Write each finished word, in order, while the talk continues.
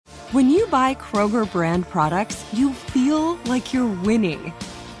When you buy Kroger brand products, you feel like you're winning.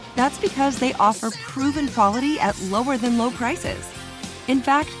 That's because they offer proven quality at lower than low prices. In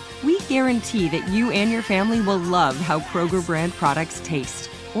fact, we guarantee that you and your family will love how Kroger brand products taste,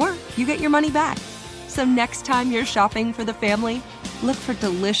 or you get your money back. So next time you're shopping for the family, look for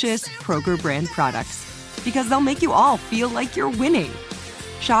delicious Kroger brand products, because they'll make you all feel like you're winning.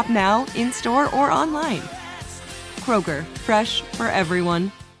 Shop now, in-store, or online. Kroger, fresh for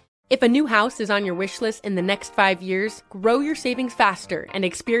everyone. If a new house is on your wish list in the next 5 years, grow your savings faster and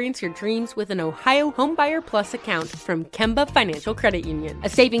experience your dreams with an Ohio Homebuyer Plus account from Kemba Financial Credit Union. A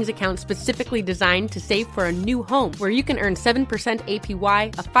savings account specifically designed to save for a new home, where you can earn 7%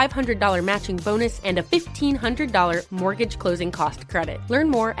 APY, a $500 matching bonus, and a $1,500 mortgage closing cost credit. Learn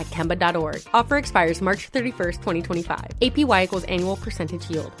more at Kemba.org. Offer expires March 31st, 2025. APY equals annual percentage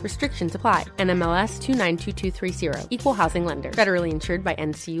yield. Restrictions apply. NMLS 292230. Equal housing lender. Federally insured by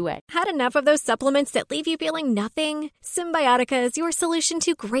NCUA. Had enough of those supplements that leave you feeling nothing? Symbiotica is your solution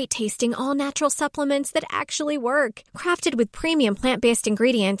to great-tasting, all-natural supplements that actually work. Crafted with premium plant-based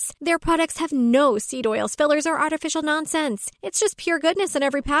ingredients, their products have no seed oils, fillers, or artificial nonsense. It's just pure goodness in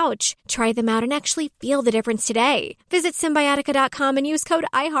every pouch. Try them out and actually feel the difference today. Visit Symbiotica.com and use code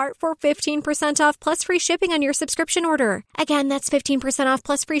IHEART for 15% off plus free shipping on your subscription order. Again, that's 15% off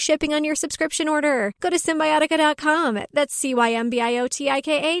plus free shipping on your subscription order. Go to Symbiotica.com. That's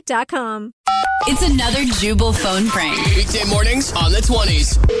CYMBIOTIKA.com. It's another Jubal phone prank. Weekday mornings on the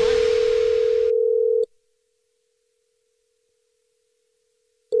 20s.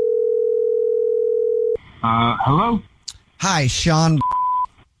 Hello? Hi, Sean.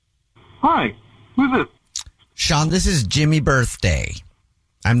 Hi. Who's this? Sean, this is Jimmy Birthday.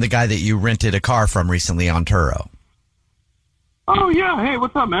 I'm the guy that you rented a car from recently on Turo. Oh, yeah. Hey,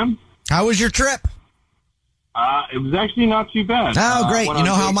 what's up, man? How was your trip? It was actually not too bad. Oh, great. You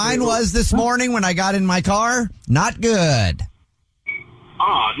know how mine was this morning when I got in my car? Not good.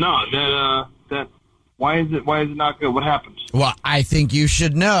 Oh, no. Why is it not good? What happened? Well, I think you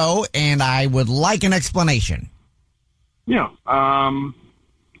should know, and I would like an explanation. Yeah. I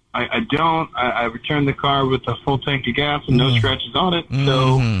don't. I returned the car with a full tank of gas and no scratches on it.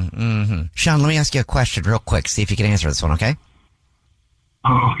 So, Sean, let me ask you a question real quick. See if you can answer this one, okay?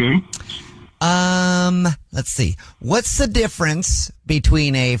 Okay. Let's see. What's the difference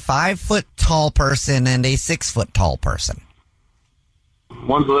between a 5-foot tall person and a 6-foot tall person?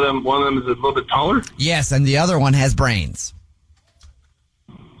 One of them is a little bit taller. Yes, and the other one has brains.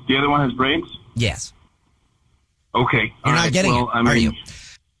 The other one has brains? Yes. Okay. You're not getting it, are you?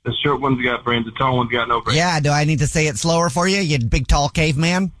 The short one's got brains, the tall one's got no brains. Yeah, do I need to say it slower for you, you big tall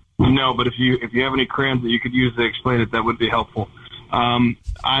caveman? No, but if you have any crayons that you could use to explain it, that would be helpful. What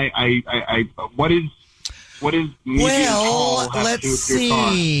is medium tall? Well, let's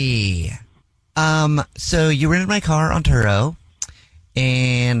see. So you rented my car on Turo,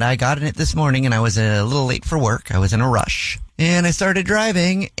 and I got in it this morning, and I was a little late for work. I was in a rush, and I started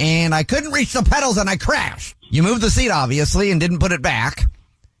driving, and I couldn't reach the pedals, and I crashed. You moved the seat, obviously, and didn't put it back.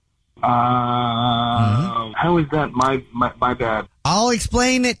 How is that my bad? I'll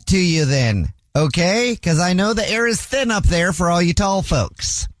explain it to you then, okay? Because I know the air is thin up there for all you tall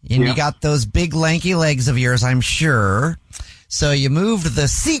folks. And you got those big lanky legs of yours, I'm sure. So you moved the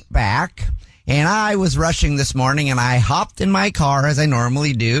seat back, and I was rushing this morning, and I hopped in my car as I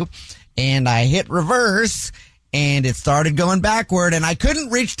normally do, and I hit reverse, and it started going backward, and I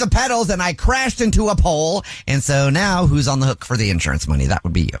couldn't reach the pedals, and I crashed into a pole. And so now, who's on the hook for the insurance money? That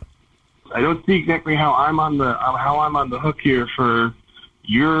would be you. I don't see exactly how I'm on the hook here for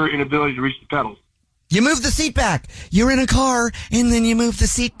your inability to reach the pedals. You moved the seat back. You're in a car, and then you move the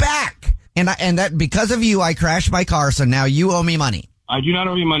seat back. And that because of you, I crashed my car, so now you owe me money. I do not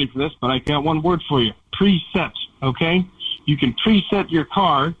owe you money for this, but I got one word for you. Preset, okay? You can preset your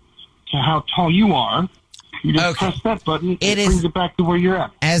car to how tall you are. You just press that button, it brings it back to where you're at.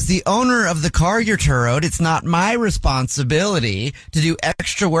 As the owner of the car you're Turoed, it's not my responsibility to do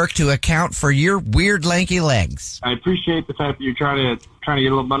extra work to account for your weird lanky legs. I appreciate the fact that you're trying to get a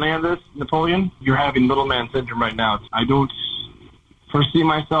little money out of this, Napoleon. You're having little man syndrome right now. I don't foresee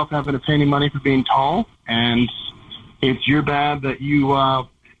myself having to pay any money for being tall, and it's your bad that you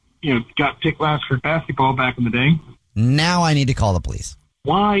got picked last for basketball back in the day. Now I need to call the police.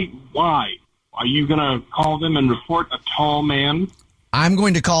 Why? Are you going to call them and report a tall man? I'm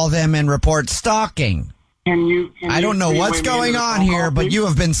going to call them and report stalking. I don't know what's going on here, but you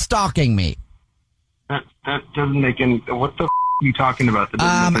have been stalking me. That doesn't make any... What the f*** are you talking about?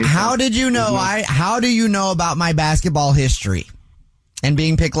 How did you know? How do you know about my basketball history and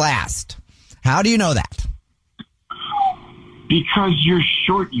being picked last? How do you know that? Because you're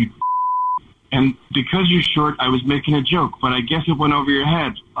short, you. And because you're short, I was making a joke, but I guess it went over your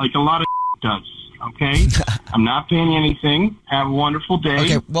head, like a lot of does. Okay? I'm not paying you anything. Have a wonderful day.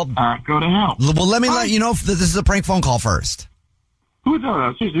 Okay, well, go to hell. Well, let me let you know if this is a prank phone call first. Who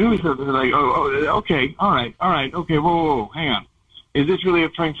knows? Seriously, who is it? Like, okay, all right, okay, whoa, hang on. Is this really a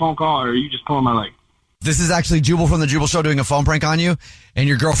prank phone call, or are you just pulling my leg? This is actually Jubal from the Jubal Show doing a phone prank on you, and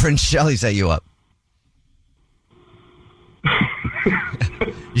your girlfriend Shelly set you up.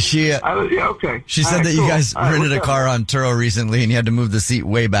 She okay. She said that you guys rented a car on Turo recently, and you had to move the seat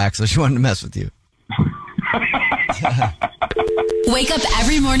way back, so she wanted to mess with you. Wake up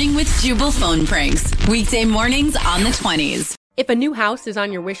every morning with Jubal phone pranks. Weekday mornings on the 20s. If a new house is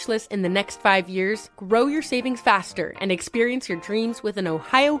on your wish list in the next 5 years, grow your savings faster and experience your dreams with an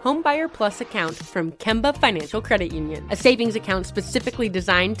Ohio Homebuyer Plus account from Kemba Financial Credit Union. A savings account specifically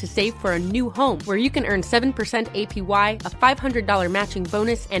designed to save for a new home, where you can earn 7% APY, a $500 matching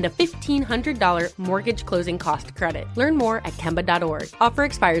bonus, and a $1,500 mortgage closing cost credit. Learn more at Kemba.org. Offer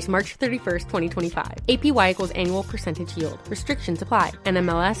expires March 31st, 2025. APY equals annual percentage yield. Restrictions apply.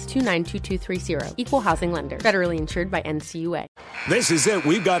 NMLS 292230. Equal housing lender. Federally insured by NCUA. This is it.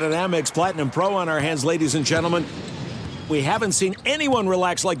 We've got an Amex Platinum Pro on our hands, ladies and gentlemen. We haven't seen anyone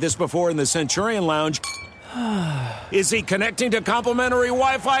relax like this before in the Centurion Lounge. Is he connecting to complimentary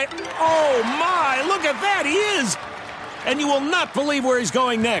Wi-Fi? Oh, my. Look at that. He is. And you will not believe where he's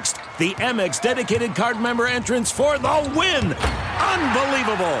going next. The Amex dedicated card member entrance for the win.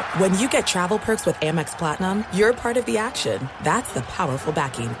 Unbelievable. When you get travel perks with Amex Platinum, you're part of the action. That's the powerful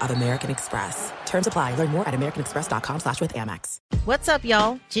backing of American Express. Terms apply. Learn more at americanexpress.com/withAmex. What's up,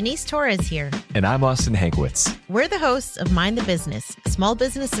 y'all? Janice Torres here. And I'm Austin Hankwitz. We're the hosts of Mind the Business, Small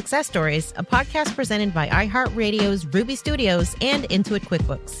Business Success Stories, a podcast presented by iHeartRadio's Ruby Studios and Intuit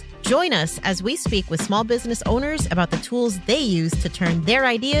QuickBooks. Join us as we speak with small business owners about the tools they use to turn their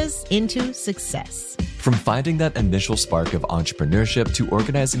ideas into success. From finding that initial spark of entrepreneurship to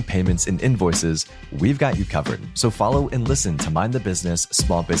organizing payments and invoices, we've got you covered. So follow and listen to Mind the Business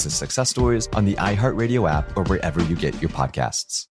Small Business Success Stories on the iHeartRadio app or wherever you get your podcasts.